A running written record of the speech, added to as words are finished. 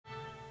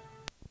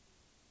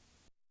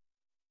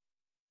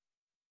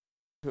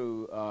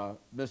To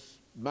Ms.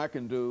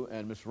 McIndoo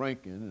and Ms.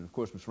 Rankin, and of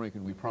course, Ms.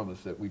 Rankin, we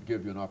promised that we'd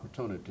give you an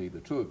opportunity, the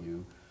two of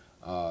you,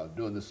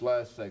 during this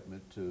last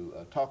segment to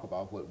talk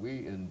about what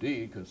we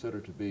indeed consider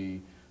to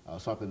be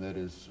something that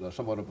is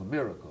somewhat of a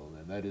miracle,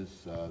 and that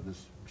is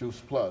this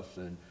Juice Plus.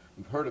 And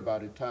we've heard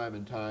about it time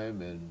and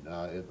time,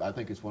 and I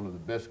think it's one of the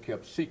best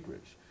kept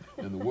secrets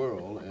in the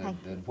world.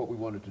 And what we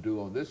wanted to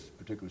do on this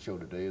particular show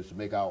today is to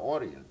make our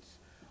audience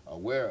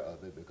aware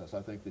of it, because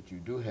I think that you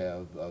do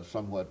have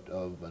somewhat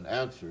of an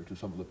answer to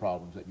some of the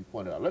problems that you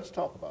pointed out. Let's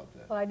talk about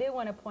that. Well, I do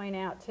want to point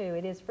out, too,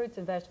 it is fruits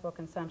and vegetable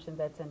consumption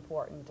that's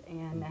important,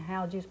 and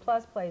how Juice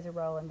Plus plays a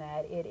role in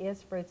that. It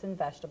is fruits and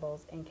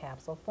vegetables in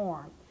capsule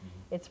form.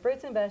 It's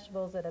fruits and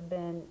vegetables that have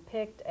been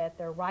picked at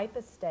their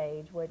ripest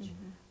stage, which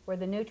where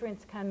the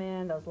nutrients come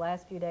in those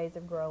last few days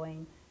of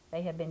growing.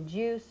 They have been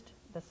juiced,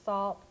 the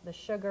salt, the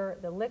sugar,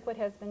 the liquid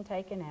has been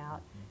taken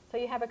out. So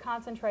you have a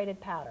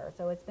concentrated powder.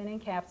 So it's been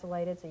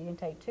encapsulated, so you can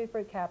take 2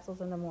 fruit capsules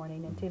in the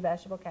morning and 2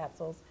 vegetable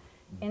capsules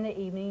in the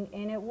evening,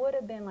 and it would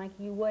have been like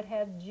you would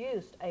have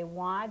juiced a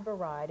wide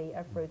variety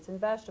of fruits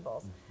and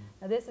vegetables.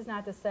 Now, this is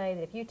not to say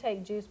that if you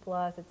take Juice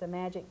Plus, it's a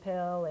magic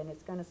pill and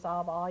it's going to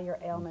solve all your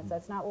ailments.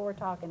 That's not what we're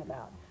talking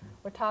about.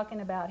 We're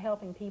talking about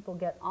helping people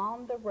get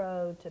on the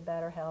road to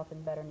better health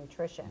and better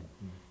nutrition.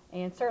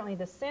 And certainly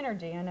the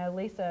synergy, I know,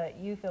 Lisa,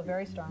 you feel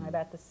very strongly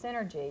about the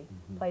synergy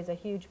plays a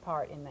huge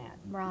part in that.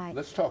 Right.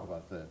 Let's talk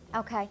about that.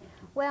 Okay.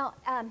 Well,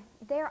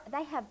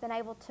 they have been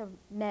able to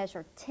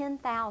measure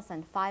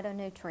 10,000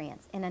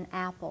 phytonutrients in an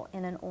apple,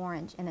 in an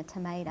orange, in a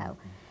tomato.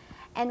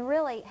 And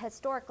really,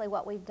 historically,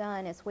 what we've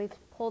done is we've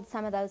pulled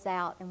some of those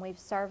out and we've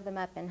served them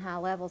up in high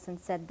levels and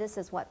said this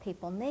is what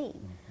people need,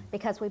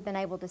 because we've been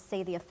able to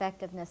see the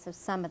effectiveness of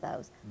some of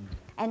those.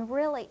 And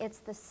really, it's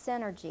the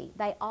synergy.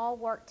 They all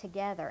work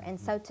together. And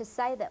so to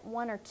say that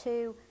 1 or 2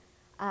 you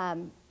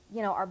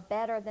know, are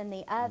better than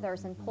the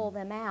others and pull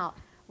them out,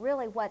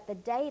 really what the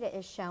data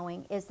is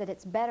showing is that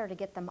it's better to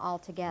get them all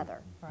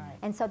together. Right.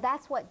 And so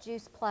that's what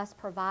Juice Plus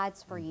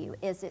provides for you,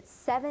 is it's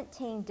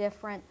 17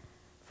 different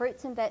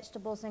fruits and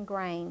vegetables and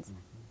grains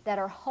that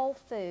are whole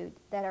food,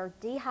 that are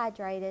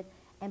dehydrated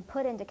and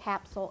put into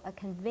capsule, a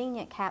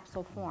convenient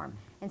capsule form.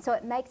 And so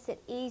it makes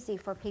it easy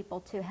for people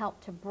to help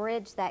to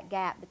bridge that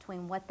gap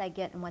between what they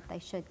get and what they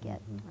should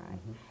get.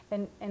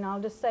 Right. And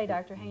I'll just say,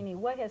 Dr. Haney,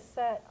 what has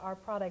set our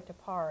product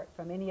apart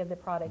from any of the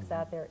products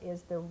out there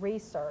is the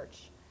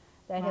research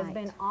that has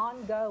been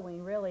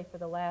ongoing really for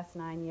the last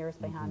 9 years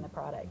behind the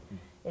product.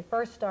 It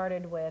first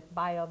started with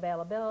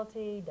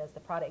bioavailability. Does the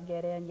product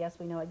get in? Yes,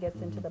 we know it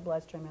gets into the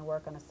bloodstream and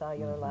work on a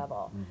cellular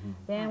level.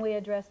 Then we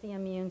addressed the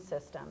immune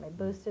system. It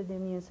boosted the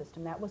immune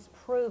system. That was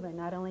proven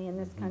not only in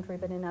this country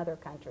but in other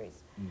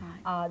countries.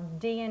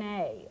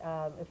 DNA,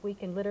 if we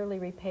can literally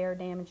repair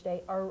damaged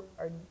or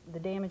the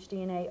damaged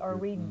DNA or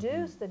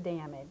reduce the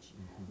damage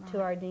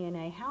to our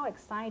DNA, how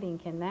exciting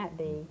can that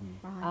be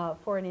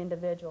for an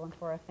individual and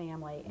for a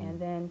family? And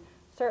then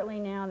certainly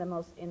now,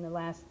 in the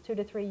last 2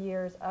 to 3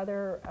 years,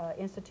 other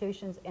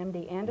institutions,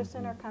 MD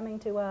Anderson are coming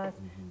to us.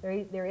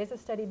 There is a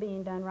study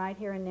being done right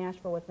here in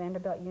Nashville with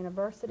Vanderbilt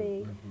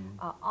University,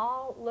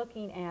 all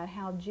looking at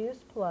how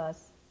Juice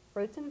Plus,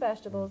 fruits and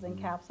vegetables in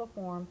capsule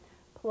form,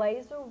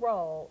 plays a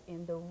role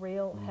in the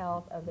real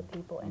health of the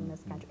people in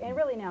this country, and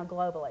really now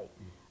globally.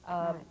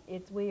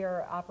 We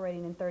are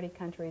operating in 30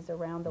 countries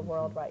around the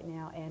world right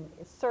now, and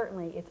it's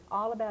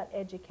all about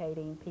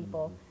educating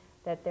people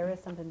that there is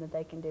something that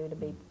they can do to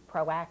be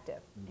proactive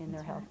in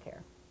their health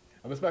care.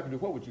 Ms. McIndoo,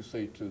 what would you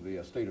say to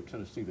the state of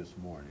Tennessee this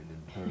morning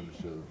in terms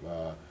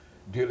of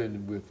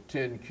dealing with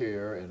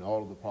TennCare and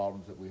all of the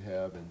problems that we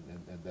have,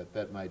 and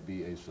that might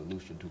be a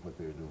solution to what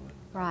they're doing?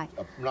 Right.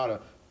 Not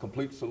a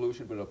complete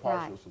solution, but a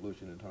partial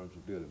solution in terms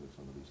of dealing with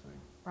some of these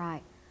things.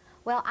 Right.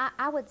 Well,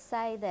 I would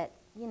say that,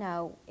 you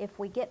know, if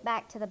we get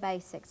back to the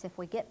basics, if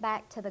we get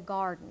back to the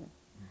garden,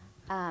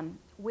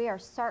 we are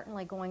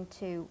certainly going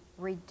to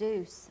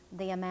reduce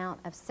the amount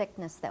of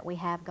sickness that we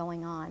have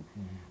going on.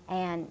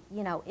 And,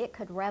 you know, it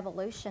could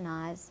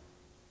revolutionize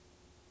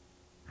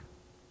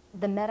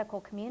the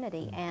medical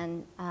community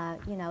and,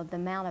 you know, the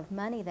amount of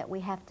money that we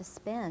have to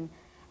spend.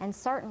 And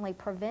certainly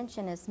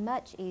prevention is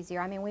much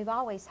easier. I mean, we've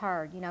always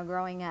heard, you know,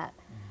 growing up,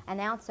 an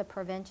ounce of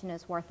prevention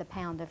is worth a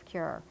pound of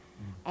cure.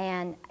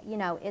 And, you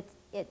know,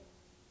 it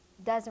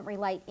doesn't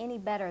relate any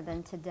better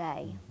than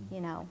today, you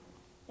know.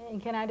 And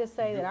can I just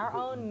say that our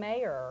own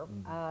mayor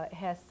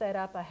has set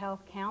up a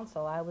health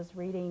council. I was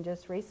reading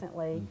just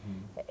recently,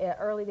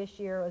 early this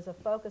year, it was a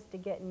focus to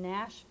get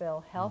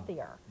Nashville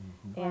healthier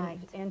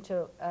and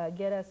to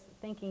get us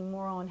thinking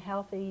more on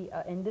healthy,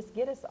 and just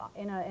get us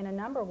in a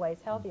number of ways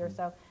healthier.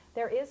 So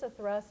there is a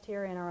thrust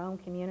here in our own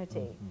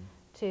community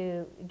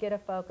to get a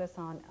focus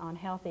on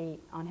healthy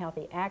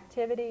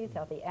activities,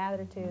 healthy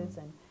attitudes,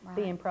 and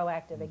being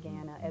proactive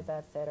again, as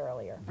I said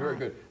earlier. Very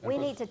good. We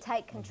need to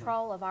take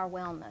control of our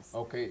wellness.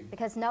 Okay.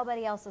 Because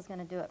nobody else is going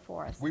to do it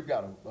for us. We've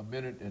got a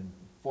minute and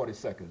 40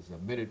 seconds. A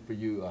minute for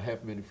you, a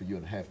half minute for you,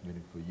 and a half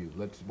minute for you.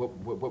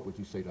 What would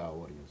you say to our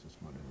audience this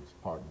morning, this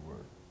parting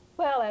word?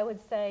 Well, I would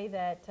say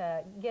that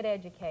get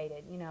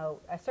educated. You know,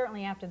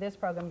 certainly after this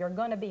program, you're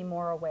going to be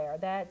more aware.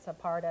 That's a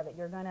part of it.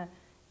 You're going to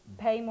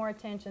pay more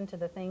attention to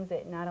the things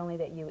that not only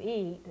that you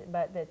eat,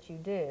 but that you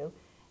do.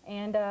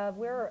 And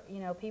we're, you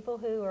know, people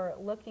who are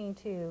looking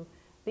to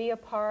be a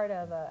part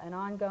of an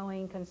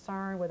ongoing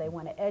concern where they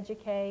want to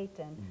educate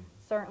and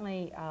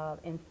certainly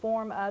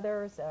inform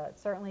others,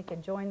 certainly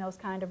could join those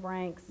kind of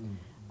ranks,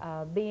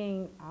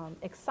 being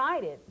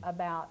excited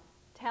about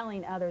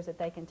telling others that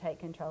they can take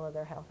control of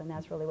their health, and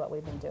that's really what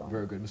we've been doing.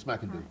 Very good. Ms.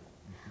 McIndoo.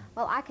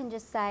 Well, I can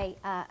just say,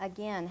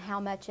 again, how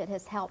much it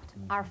has helped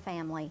our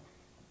family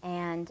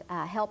and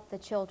helped the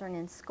children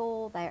in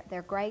school.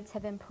 Their grades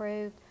have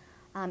improved,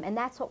 and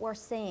that's what we're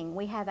seeing.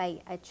 We have a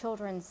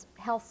children's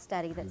health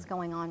study that's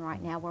going on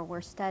right now where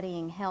we're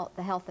studying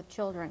the health of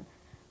children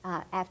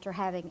after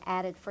having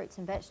added fruits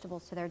and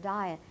vegetables to their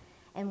diet,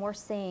 and we're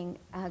seeing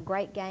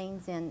great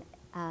gains in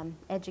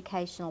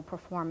educational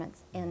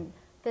performance, in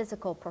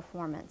physical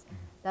performance,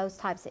 those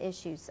types of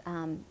issues.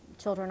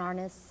 Children aren't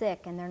as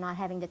sick and they're not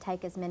having to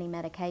take as many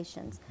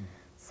medications.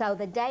 So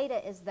the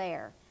data is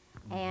there,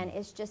 and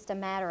it's just a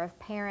matter of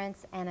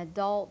parents and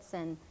adults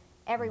and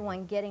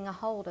everyone getting a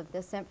hold of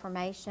this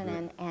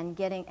information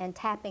and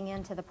tapping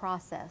into the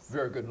process.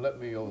 Very good. And let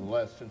me, over the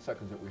last 10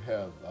 seconds that we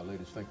have,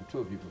 ladies, thank the two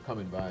of you for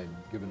coming by and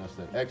giving us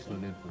that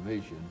excellent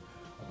information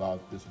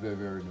about this very,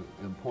 very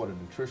important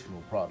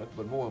nutritional product,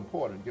 but more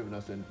important, giving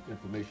us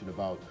information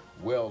about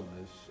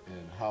wellness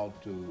and how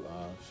to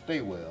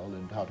stay well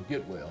and how to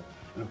get well.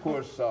 And of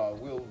course,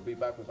 we'll be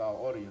back with our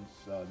audience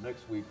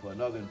next week for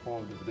another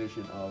informative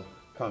edition of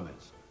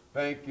Comments.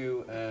 Thank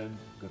you and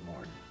good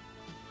morning.